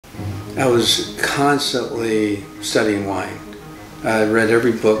I was constantly studying wine. I read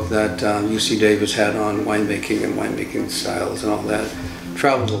every book that UC Davis had on winemaking and winemaking styles and all that.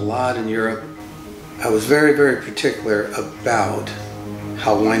 Traveled a lot in Europe. I was very, very particular about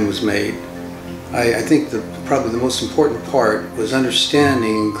how wine was made. I think probably the most important part was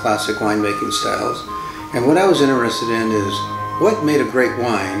understanding classic winemaking styles. And what I was interested in is what made a great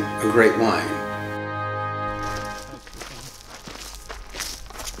wine a great wine.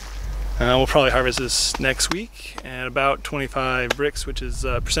 We'll probably harvest this next week at about 25 bricks, which is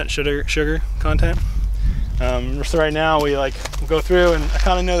percent sugar content. So right now we'll go through, and I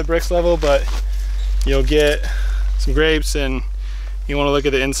kind of know the bricks level, but you'll get some grapes and you want to look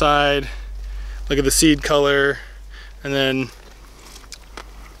at the inside, look at the seed color, and then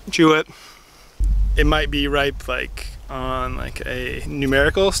chew it. It might be ripe on a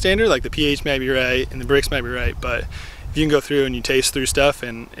numerical standard, like the pH might be right and the bricks might be right, but if you can go through and you taste through stuff,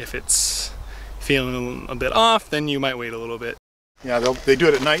 and if it's feeling a bit off, then you might wait a little bit. Yeah, they do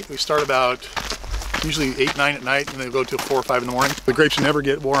it at night. We start about usually 8, 9 at night, and they go till 4 or 5 in the morning. The grapes never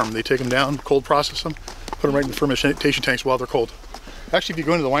get warm. They take them down, cold process them, put them right in the fermentation tanks while they're cold. Actually, if you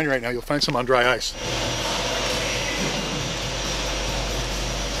go into the winery right now, you'll find some on dry ice.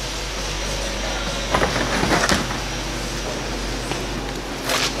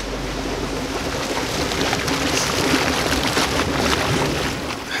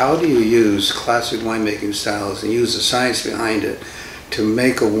 How do you use classic winemaking styles and use the science behind it to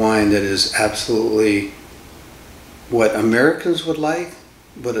make a wine that is absolutely what Americans would like,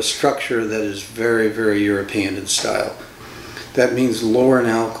 but a structure that is very, very European in style? That means lower in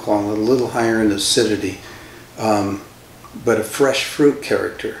alcohol, a little higher in acidity, but a fresh fruit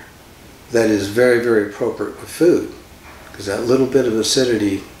character that is very, very appropriate with food, because that little bit of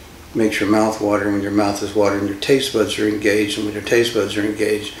acidity makes your mouth water. When your mouth is watering, your taste buds are engaged, and when your taste buds are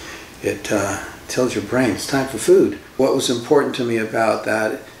engaged, it tells your brain it's time for food. What was important to me about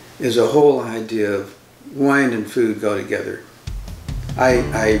that is a whole idea of wine and food go together.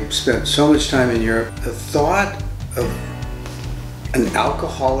 I spent so much time in Europe. The thought of an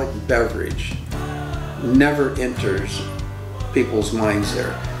alcoholic beverage never enters people's minds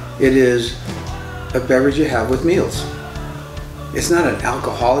there. It is a beverage you have with meals. It's not an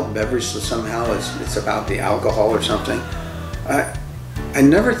alcoholic beverage, so somehow it's about the alcohol or something. I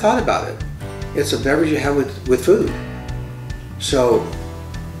never thought about it. It's a beverage you have with food. So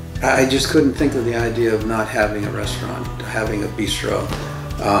I just couldn't think of the idea of not having a restaurant, having a bistro,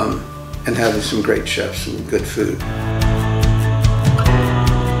 and having some great chefs and good food.